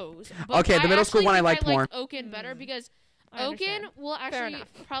shows. But Okay, the middle school actually one I think liked more. Oaken better because I Oaken understand. will actually enough.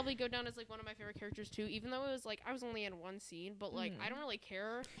 probably go down as like one of my favorite characters too. Even though it was like I was only in one scene, but like I don't really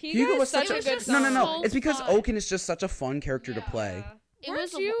care. Hugo was such it a was just no. so It's because fun. Oaken is just such a fun character to play. It Weren't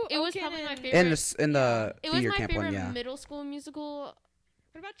was you it was Oaken probably my in- favorite. In the It was theater my camp favorite one, yeah. middle school musical.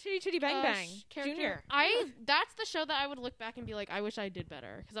 What about Chitty Chitty Bang Bang Junior? That's the show that I would look back and be like, I wish I did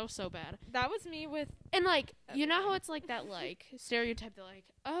better because I was so bad. That was me with. And like, you know how it's like that like stereotype that like,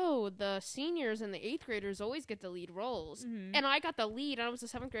 oh, the seniors and the 8th graders always get the lead roles, and I got the lead, and I was a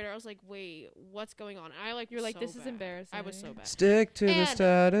 7th grader. I was like, wait, what's going on? And I like, you're like, so this is bad. embarrassing. I was so bad. Stick to the And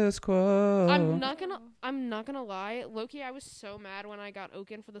status quo. I'm not gonna lie, Loki. I was so mad when I got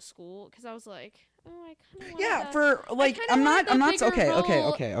Oaken for the school because I was like, oh, I kind of Yeah, for like, I'm not. Okay.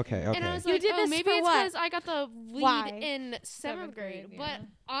 And I was You like, did oh, this maybe for it's what? because I got the lead Why? in 7th grade. grade, But yeah.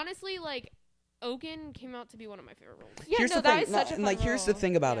 honestly, like, Oaken came out to be one of my favorite roles. Yeah, here's no, the that thing. is such a and like, fun here's the role.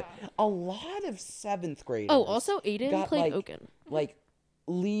 thing about Yeah. it. A lot of 7th graders. Oh, also Aiden got, played like, Oaken. like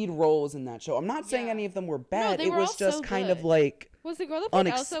lead roles in that show. I'm not saying Yeah. any of them were bad. they it were was all just so kind of good. like Was the girl that played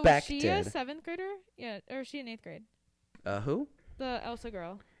Elsa, was she a unexpected. 7th grader? Yeah, or is she in 8th grade? Who? The Elsa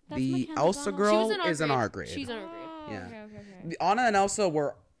girl. That's The Mackenzie Elsa Donald. girl She was in our is in grade. our grade. She's in our grade. Oh, Yeah. Okay. Anna and Elsa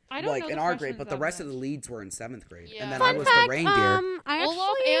were I don't like know in the our freshmen grade, but the that rest of much. the leads were in 7th grade, Yeah. and then Fun I was fact, the reindeer. I Olaf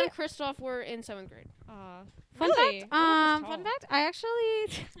actually, and Kristoff were in 7th grade. fun really? fact, Olaf was fun tall. fact, I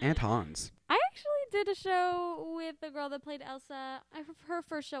actually And Hans. did a show with the girl that played Elsa. Her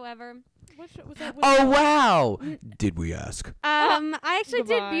first show ever. What show was that? Oh wow! Did we ask? I actually did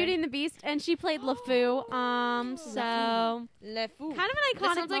Goodbye. Beauty and the Beast, and she played LeFou. So Le Fou. kind of an That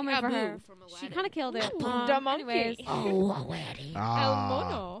iconic sounds like moment for Abu her. from She Aladdin. kind of killed it. The monkey. Anyways. El Ah.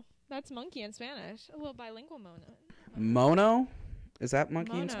 mono. That's monkey in Spanish. A little bilingual mono. Mono? Is that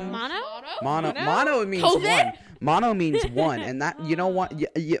monkey in Mono. Spanish? Mono? Mono. Mono? Mono means COVID? one. Mono means one, and that you know what?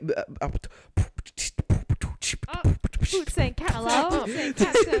 Boots and cats. Hello? Boots and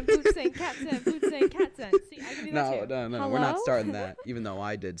cats and boots and cats and boots and cats and. See, I can do that No, too. no, we're not Hello? starting that. Even though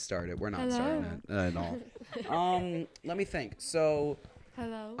I did start it, we're not starting it at all. Let me think. So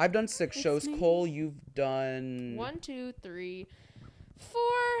Hello. I've done 6 shows. me. Cole, you've done 1, 2, 3, 4,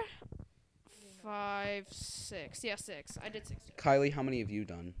 5, 6. Yeah, 6. I did 6 too. Kylie, how many have you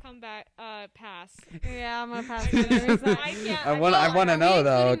done? Come back. Pass. Yeah, I'm gonna pass. I can't. I wanna Are know we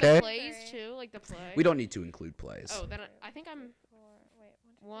though. including Okay. The plays too, like the play. We don't need to include plays. Oh, then I think I'm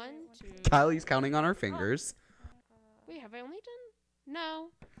 1, 2. Kylie's counting on her fingers. Wait, have I only done? No,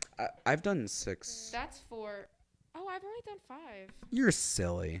 I've done 6. that's 4. Oh, I've only done 5. You're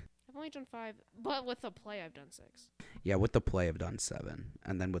silly. I've only done 5, but with the play, I've done 6. Yeah, with the play, I've done 7,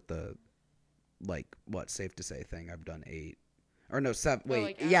 and then with the, like, what safe to say thing, I've done 8. Or no, 7. Wait,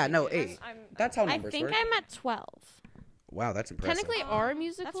 like, yeah, after no, the- 8. That's how I numbers think work. I'm at 12. Wow, that's impressive. Technically, our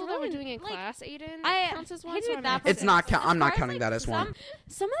musical that really we're doing in like, class, Aiden, I counts as one. hate to So be I'm that at person. It's not. As I'm not far as, counting like, that as one.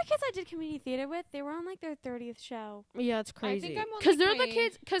 Some of the kids I did community theater with, they were on like their 30th show. Yeah, it's I think crazy. I'm on, Because like, they're the my-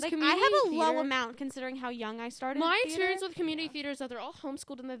 kids. Because Like I community have a low theater- amount considering how young I started. My theater. experience with community theater is that they're all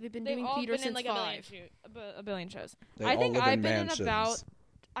homeschooled and that they've been They've doing all theater been in since like 5. a billion shows. They I all think live I've in been mansions. in about.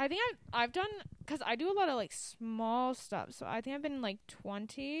 I think I've done because I do a lot of like small stuff. So I think I've been in like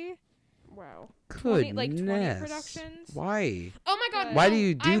 20. Wow. 20 Goodness. productions. Why? Oh my god. Why no, do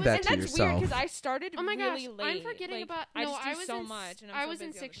you I do was that in to And that's weird yourself? because I started Oh my really gosh, late. I'm forgetting like, about. I No, just I do was so in, much. And I I'm was so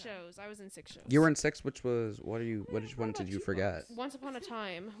in busy all 6 the time. shows. I was in 6 shows. You were in 6, which was what are you? Which one did you forget? Once Upon a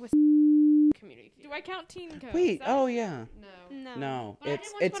Time with community theater. Do I count Teen Code? Wait. Is that- Oh yeah. No. No, But I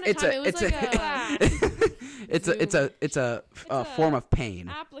it's did Once Upon a Time. It was it's like it's a a form of pain.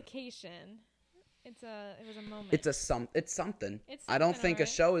 application. It was a moment. It's something. It's I don't something, think a alright.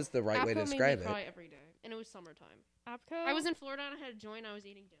 show is the right way to Apco made describe me it. cry every day, and it was summertime. Apco. I was in Florida and I had a joint. I was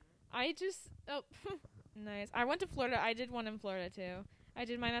eating dinner. I just nice. I went to Florida. I did one in Florida too. I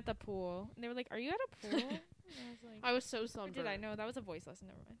did mine at the pool. And they were like, "Are you at a pool?" And I was like, I was so "Or sunburned. did I know that was a voice lesson?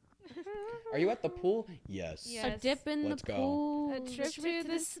 Never mind. Are you at the pool? Yes. Yeah. A Yes. dip in Let's the go. pool. A trip to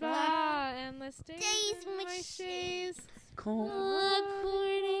the spa and let's days in my shoes. According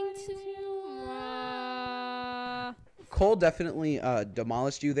Cole definitely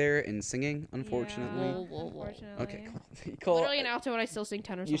demolished you there in singing. Unfortunately. Yeah, Whoa, whoa, whoa. unfortunately. Okay, Cole. Literally an alto, and I still sing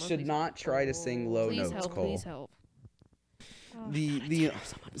tenor. You Someone should please not help. try to sing low Please notes, help. Cole. Please help. Oh.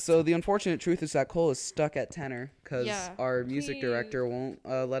 The unfortunate truth is that Cole is stuck at tenor because Yeah. our music Please. director won't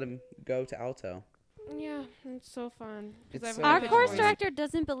let him go to alto. Yeah, it's so fun. 'cause It's I have so a Our good fun. course voice. director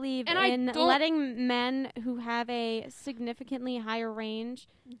doesn't believe And I in don't- letting men who have a significantly higher range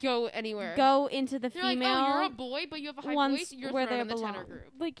Go anywhere. go into the They're like, female. oh, you're a boy, but you have a high ones voice. You're where thrown they in the tenor belong.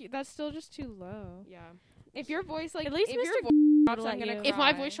 group. Like that's still just too low. Yeah. If your voice, like, At least if Mr. your voice drops, will I'm let gonna you. cry. If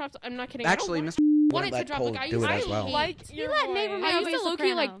my voice drops, I'm not kidding. Actually, I Mr. don't want wouldn't it to let drop. Cole Like, I do used it to as well. hate- like You your let voice. Nate I Romero used be to a low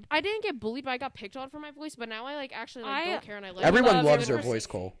key like soprano. I didn't get bullied, but I got picked on for my voice. But now I like actually like don't care and I like. Everyone love loves it your when- voice,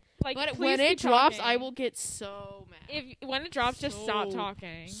 Cole. Like, But please when keep it drops, talking. I will get so mad. If when it drops, just stop So-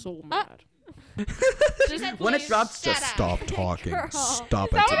 talking. So mad. She said, When it "Please drops, shut just up." stop talking. Girl. Stop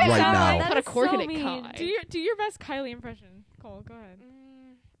Is that it what it right sounds now. like? Put a That is cork so in it, mean. Kai. Do your best Kylie impression, Cole. Go ahead.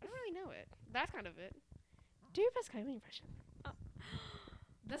 I don't really know it. That's kind of it. Do your best Kylie impression.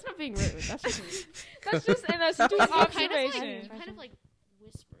 That's not being rude. That's just rude. That's just an astute You observation. kind of like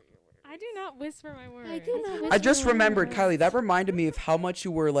whisper your words. I do not whisper my words. I do not. I just whisper remembered, words. Kylie, that reminded me of how much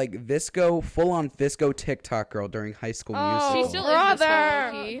you were like Visco, full-on Visco TikTok girl during High School Oh, She Musical. still is this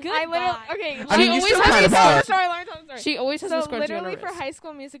brother. girl, Loki. I literally Goodbye. okay. I mean, you always still has kind of this are. Sorry, let me tell you. She always has So a scrunchie on her literally for wrist. High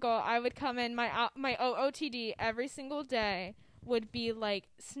School Musical, I would come in my OOTD every single day would be like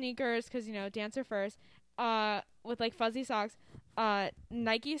sneakers because dancer first, with like fuzzy socks,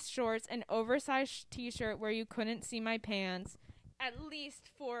 Nike shorts, an oversized T-shirt where you couldn't see my pants, at least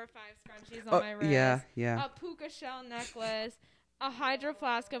 4 or 5 scrunchies on my wrist. Yeah. A puka shell necklace, a hydro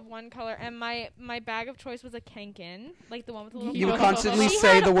flask of one color, and my bag of choice was a Kanken, like the one with the little. You would She constantly She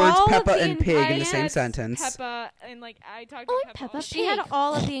say had the words all of Peppa the and pig in the I same had sentence. Peppa and like I talked I about like Peppa. Peppa. all She had day.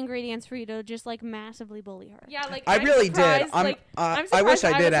 all of the ingredients for you to just like massively bully her. Yeah, like I I'm really did. surprised, I'm surprised wish I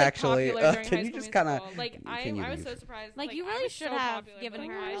was, did like, actually. popular during Can High you School just kind of Musical. Like can you I was leave? so surprised. Like, you I really was should so have popular, given but,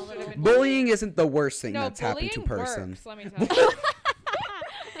 her like, I a should little have bit been- Bullying isn't the worst thing No, that's happened to a bullying person. works, let me tell you.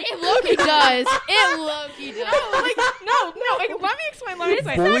 It low-key does. It low-key does. No. Like, let me explain.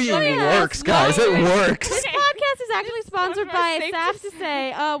 Bullying works, guys. It works. This podcast is actually sponsored by safe Safe to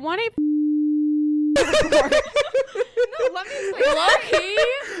Say. 1-8. No, let me explain.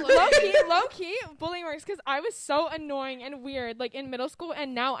 Low-key. Low key, bullying works because I was so annoying and weird, like in middle school,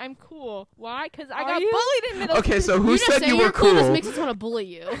 and now I'm cool. Why? Because I got you? bullied in middle school. Okay, so who You just said saying you were you're cool? This cool? makes us want to bully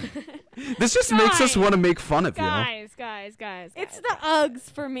you. This just makes us Guys. want to make fun of you. Guys. It's the Uggs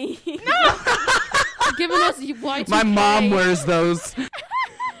for me. Giving us Y2K. My mom wears those.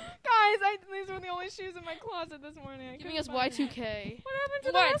 Guys, these were the only shoes in my closet this morning. I Giving couldn't us find them. Y2K. What happened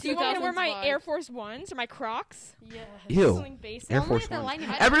to What, that? Do you want me to wear my 2000s Air Force Ones or my Crocs? Yes. Ew. Something basic. Air Only Force if they're Ones.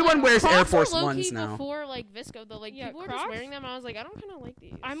 lightning. Everyone wears Air Crocs were Force low-key Ones now. Before like Visco though, like Yeah, people were Crocs? just wearing them. And I was like, I don't kind of like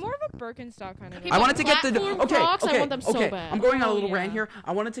these. I'm more of a Birkenstock kind of. Okay, I but wanted to get the platform okay. Crocs, I Okay. want them so okay. bad. I'm going on a Oh, little yeah. rant here.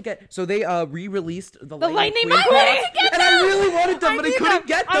 I wanted to get so they re-released the Lightning McQueen McQueen! Crocs, and I really wanted them, I but I need couldn't them.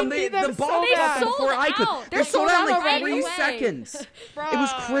 get I them. need The them ball so dropped bad. them before I could. Out. They They're sold sold out in out like right 3 away. seconds. Bro, It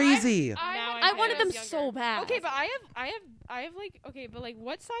was crazy. Now I wanted them younger. so bad. Okay, but I have like but like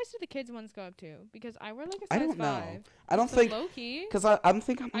what size do the kids ones go up to? Because I wear like a I size don't know. 5. I don't So think low key. because I'm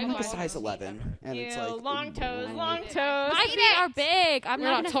thinking I I'm know like a I size don't 11, and it's Ew, like long toes, ooh. long My toes. My feet are big. I'm We're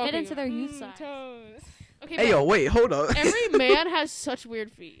not not gonna fit talking into their youth Mm, size. toes. Okay, Hey yo, wait, hold up. every man has such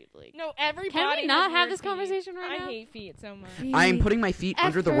weird feet. Like No, everybody. Can we has not have weird this feet. conversation right I now? hate feet so much. I am putting my feet At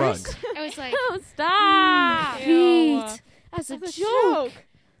under the rug. first, I was like, Oh, stop. Ew. feet as a That's joke.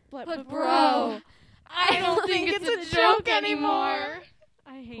 But But bro, bro, I don't think it's a joke anymore.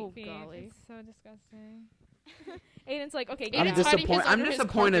 I hate Oh, feet. golly. It's so disgusting. Aiden's like, okay, Aiden's get out. hiding his I'm under his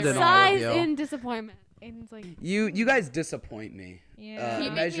disappointed in carpet all right of Size you. in disappointment. Aiden's like, You guys disappoint me. yeah. He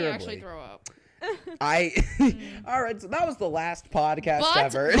made me Immeasurably. actually throw up. I all right. So that was the last podcast But,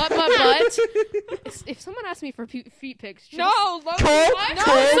 ever. but, if someone asked me for feet pics, just No, Logan. Cole, No,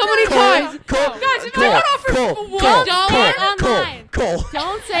 Cole, so many Cole, times. Cole, Guys, if Cole, I got offered Cole, $1 Cole, online. Cole,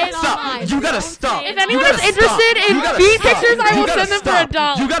 Don't say it stop! online. You gotta Don't stop! say it If anyone You is gotta interested stop. in You gotta feet stop. pictures, I You will gotta send them for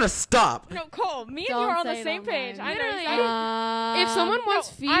stop. $1. You gotta stop. No, Cole. Me and Don't you are on say the it same online. page. I know. If someone wants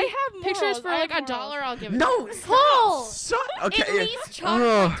no, feet I have pictures morals. for I like have $1, I'll give it. No, Cole. stop. Okay. At least charge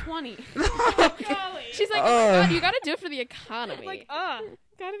Ugh. like 20. Golly. She's like, oh my god, you gotta do it for the economy. Like,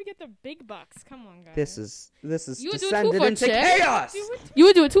 gotta get the big bucks. Come on, guys. This is You would do a descended 2-foot into chick. chaos. you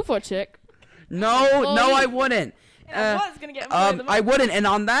would do a 2-foot chick. No, Oh, I wouldn't. I was gonna get more than I wouldn't. And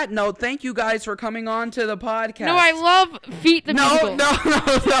on that note, thank you guys for coming on to the podcast. No, I love feet the no, musical. no, no,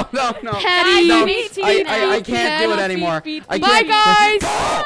 no, no, no. Petty. No, Feet, I can't do it Petty. anymore. Feet, I feet, Bye, can't. guys.